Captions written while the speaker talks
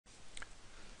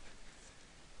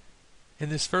In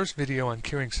this first video on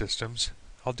queuing systems,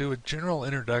 I'll do a general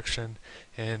introduction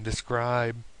and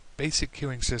describe basic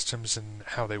queuing systems and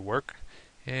how they work,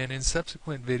 and in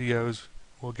subsequent videos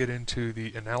we'll get into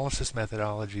the analysis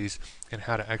methodologies and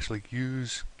how to actually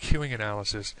use queuing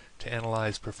analysis to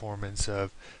analyze performance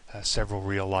of several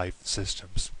real-life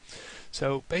systems.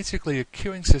 So basically a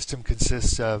queuing system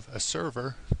consists of a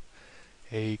server,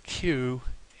 a queue,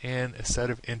 and a set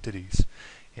of entities.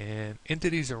 And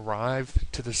entities arrive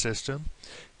to the system,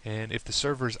 and if the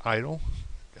server is idle,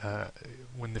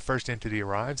 when the first entity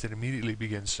arrives, it immediately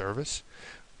begins service.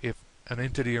 If an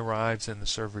entity arrives and the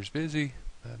server is busy,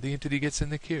 the entity gets in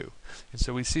the queue. And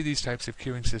so we see these types of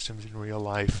queuing systems in real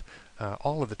life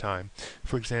all of the time.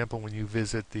 For example, when you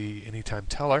visit the anytime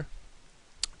teller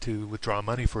to withdraw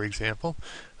money, for example,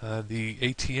 the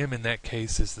ATM in that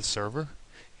case is the server,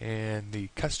 and the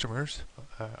customers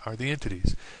are the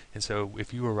entities. And so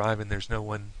if you arrive and there's no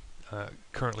one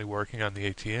currently working on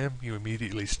the ATM, you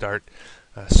immediately start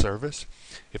service.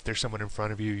 If there's someone in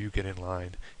front of you, you get in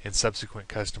line, and subsequent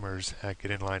customers get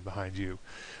in line behind you.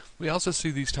 We also see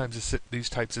these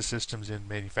types of systems in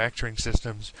manufacturing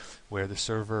systems, where the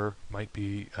server might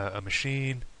be a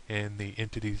machine and the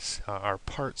entities are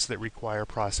parts that require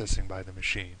processing by the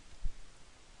machine.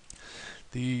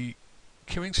 The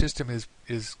queuing system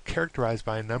is characterized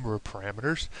by a number of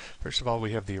parameters. First of all,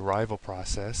 we have the arrival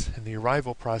process, and the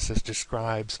arrival process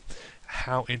describes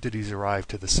how entities arrive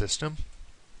to the system.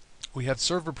 We have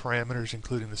server parameters,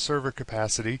 including the server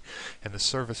capacity and the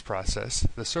service process.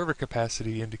 The server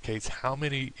capacity indicates how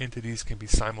many entities can be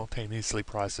simultaneously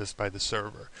processed by the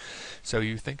server. So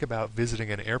you think about visiting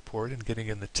an airport and getting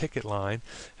in the ticket line.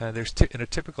 In a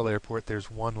typical airport, there's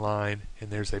one line and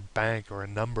there's a bank or a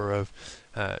number of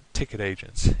ticket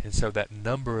agents. And so that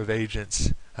number of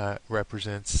agents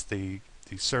represents the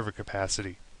server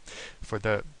capacity. For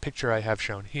the picture I have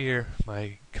shown here,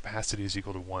 my capacity is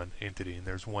equal to one entity, and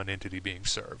there's one entity being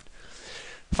served.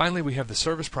 Finally, we have the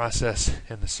service process,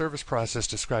 and the service process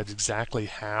describes exactly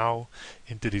how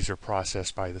entities are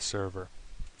processed by the server.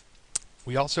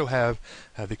 We also have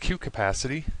the queue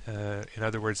capacity, in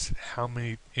other words, how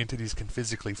many entities can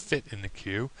physically fit in the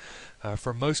queue.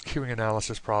 For most queuing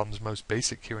analysis problems, most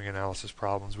basic queuing analysis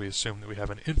problems, we assume that we have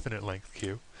an infinite length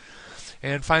queue.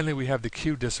 And finally, we have the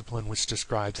queue discipline, which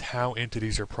describes how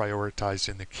entities are prioritized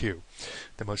in the queue.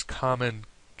 The most common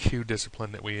queue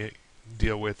discipline that we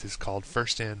deal with is called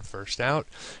first in, first out,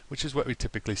 which is what we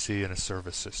typically see in a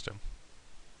service system.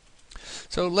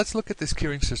 So let's look at this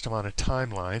queuing system on a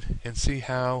timeline and see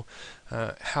how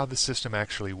the system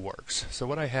actually works. So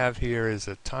what I have here is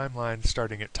a timeline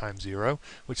starting at time 0,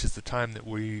 which is the time that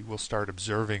we will start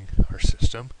observing our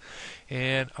system.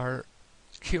 And our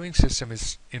queuing system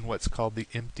is in what's called the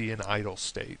empty and idle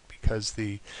state, because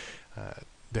there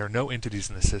are no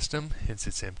entities in the system, hence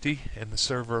it's empty, and the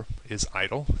server is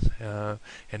idle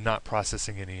and not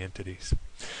processing any entities.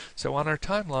 So on our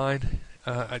timeline,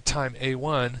 at time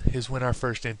A1 is when our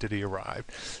first entity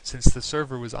arrived. Since the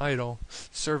server was idle,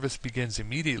 service begins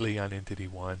immediately on entity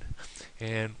 1,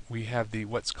 and we have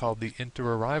what's called the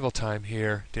inter-arrival time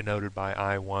here, denoted by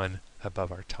I1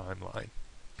 above our timeline.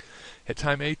 At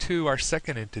time A2, our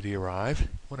second entity arrived.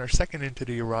 When our second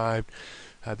entity arrived,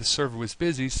 the server was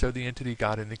busy, so the entity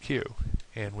got in the queue.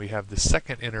 And we have the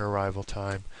second inter-arrival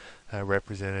time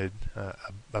represented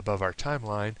above our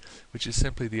timeline, which is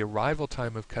simply the arrival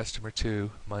time of customer 2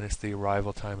 minus the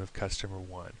arrival time of customer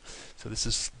 1. So this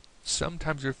is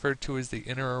sometimes referred to as the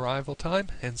inter-arrival time,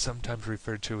 and sometimes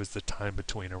referred to as the time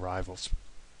between arrivals.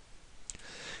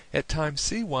 At time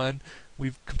C1,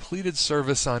 we've completed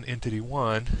service on entity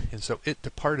 1, and so it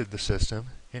departed the system,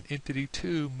 and entity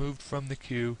 2 moved from the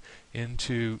queue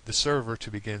into the server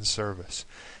to begin service.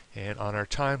 And on our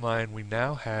timeline, we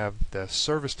now have the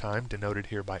service time, denoted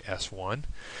here by S1.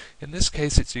 In this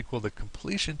case, it's equal to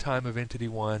completion time of entity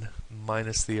 1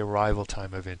 minus the arrival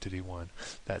time of entity 1.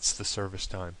 That's the service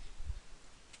time.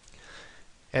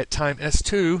 At time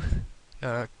S2,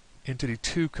 entity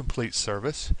 2 completes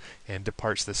service and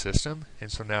departs the system,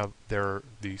 and so now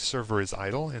the server is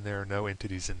idle and there are no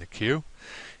entities in the queue.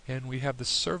 And we have the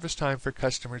service time for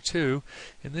customer 2.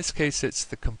 In this case, it's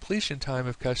the completion time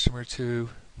of customer 2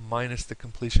 minus the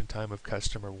completion time of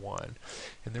customer 1.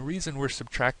 And the reason we're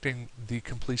subtracting the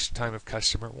completion time of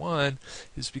customer 1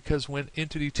 is because when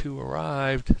entity 2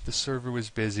 arrived, the server was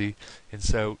busy, and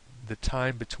so the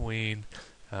time between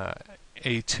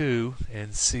A2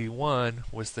 and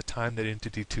C1 was the time that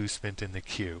entity 2 spent in the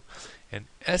queue. And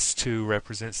S2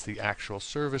 represents the actual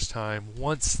service time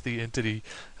once the entity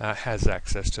has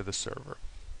access to the server.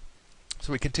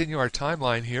 So we continue our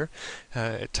timeline here.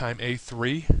 At time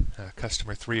A3,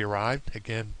 customer 3 arrived.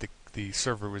 Again, the the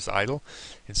server was idle,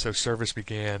 and so service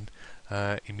began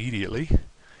immediately.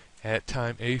 At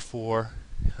time A4,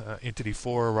 entity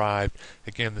 4 arrived.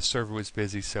 Again, the server was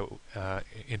busy, so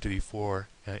entity 4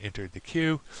 entered the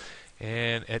queue.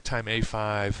 And at time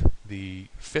A5, the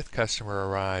 5th customer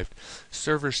arrived.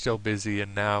 Server's still busy,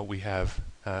 and now we have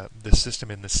the system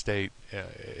in the state.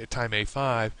 At time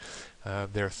A5,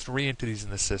 there are 3 entities in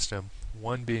the system,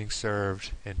 1 being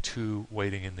served and 2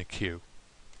 waiting in the queue.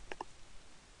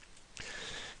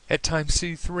 At time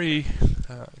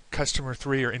C3, customer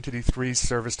 3 or entity 3's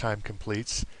service time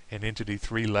completes, and entity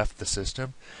 3 left the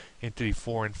system. Entity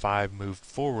 4 and 5 moved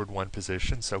forward 1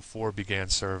 position, so 4 began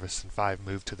service and 5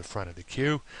 moved to the front of the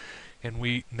queue. And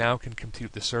we now can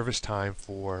compute the service time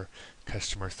for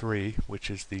customer 3, which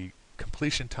is the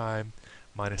completion time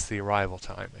minus the arrival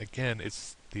time. Again,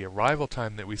 it's the arrival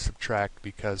time that we subtract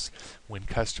because when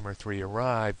customer 3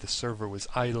 arrived, the server was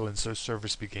idle, and so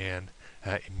service began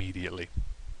immediately.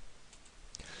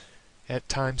 At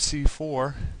time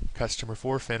C4, customer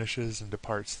 4 finishes and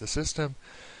departs the system.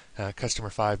 Customer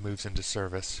 5 moves into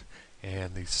service,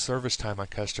 and the service time on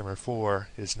customer 4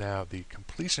 is now the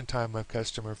completion time of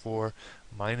customer 4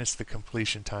 minus the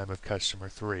completion time of customer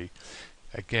 3.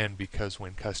 Again, because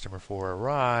when customer 4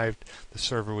 arrived, the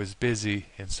server was busy,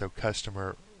 and so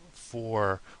customer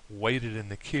 4 waited in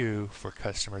the queue for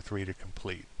customer 3 to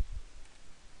complete.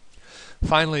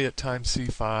 Finally, at time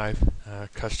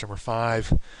C5, customer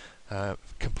 5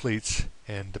 completes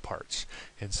and departs,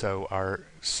 and so our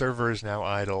server is now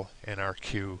idle and our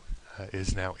queue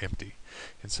is now empty.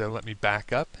 And so let me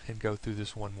back up and go through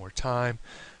this one more time,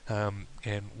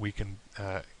 and we can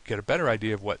get a better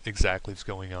idea of what exactly is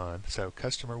going on. So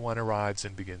customer 1 arrives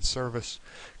and begins service,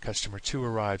 customer 2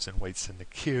 arrives and waits in the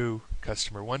queue,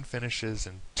 customer 1 finishes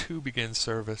and 2 begins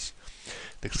service.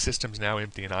 The system's now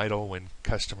empty and idle when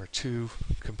customer 2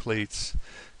 completes.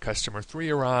 Customer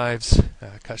 3 arrives,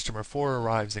 customer 4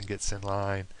 arrives and gets in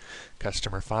line,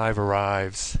 customer 5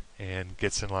 arrives and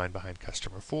gets in line behind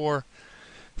customer 4,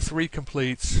 3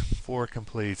 completes, 4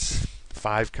 completes,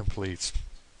 5 completes,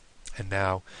 and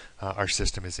now our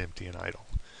system is empty and idle.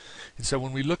 And so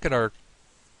when we look at our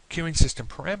queuing system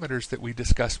parameters that we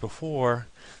discussed before,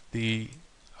 the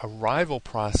arrival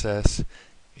process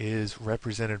is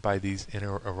represented by these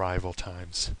inner arrival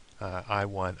times.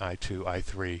 I1, I2,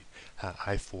 I3,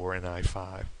 I4, and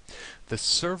I5. The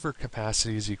server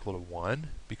capacity is equal to 1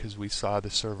 because we saw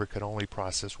the server could only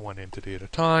process 1 entity at a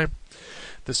time.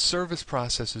 The service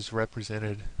process is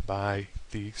represented by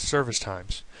the service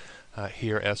times.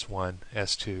 Here S1,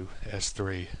 S2,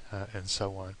 S3, and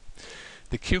so on.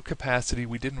 The queue capacity,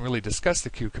 we didn't really discuss the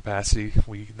queue capacity.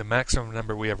 The maximum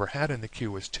number we ever had in the queue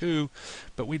was 2,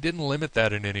 but we didn't limit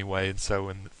that in any way, and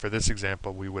so for this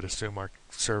example we would assume our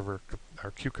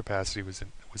queue capacity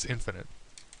was infinite.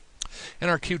 And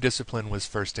our queue discipline was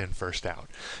first in, first out.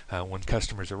 When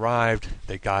customers arrived,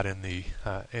 they got in the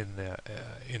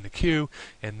queue,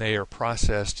 and they are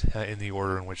processed in the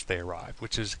order in which they arrived,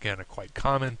 which is again a quite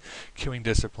common queuing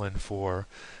discipline for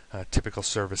typical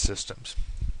service systems.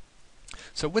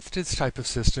 So with this type of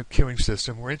queuing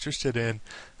system, we're interested in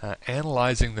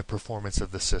analyzing the performance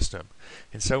of the system.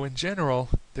 And so in general,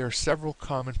 there are several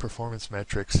common performance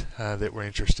metrics that we're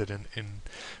interested in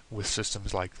with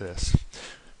systems like this.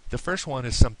 The first one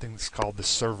is something that's called the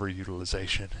server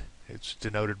utilization. It's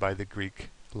denoted by the Greek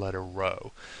letter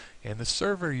rho. And the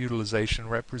server utilization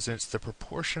represents the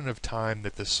proportion of time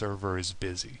that the server is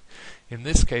busy. In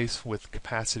this case, with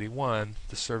capacity 1,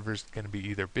 the server is going to be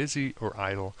either busy or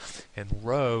idle, and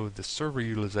rho, the server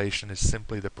utilization, is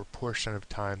simply the proportion of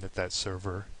time that that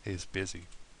server is busy.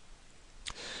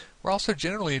 We're also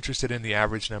generally interested in the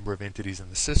average number of entities in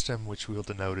the system, which we'll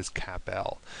denote as cap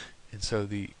L. And so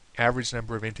the average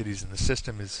number of entities in the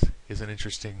system is an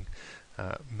interesting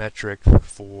metric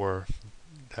for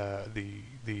the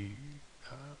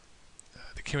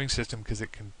queuing system, because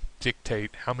it can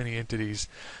dictate how many entities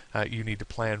you need to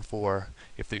plan for.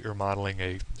 If you're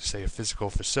modeling say a physical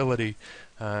facility,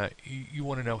 you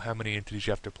want to know how many entities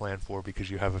you have to plan for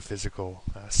because you have a physical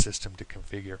system to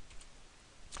configure.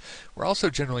 We're also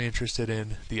generally interested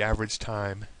in the average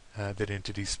time that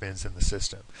entity spends in the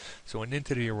system. So an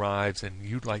entity arrives and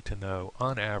you'd like to know,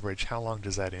 on average, how long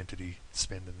does that entity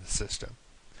spend in the system.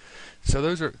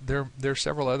 So there are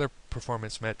several other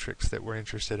performance metrics that we're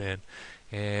interested in,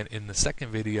 and in the second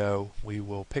video we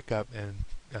will pick up and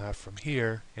from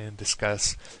here and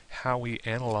discuss how we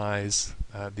analyze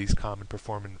these common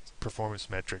performance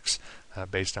metrics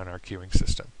based on our queuing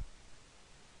system.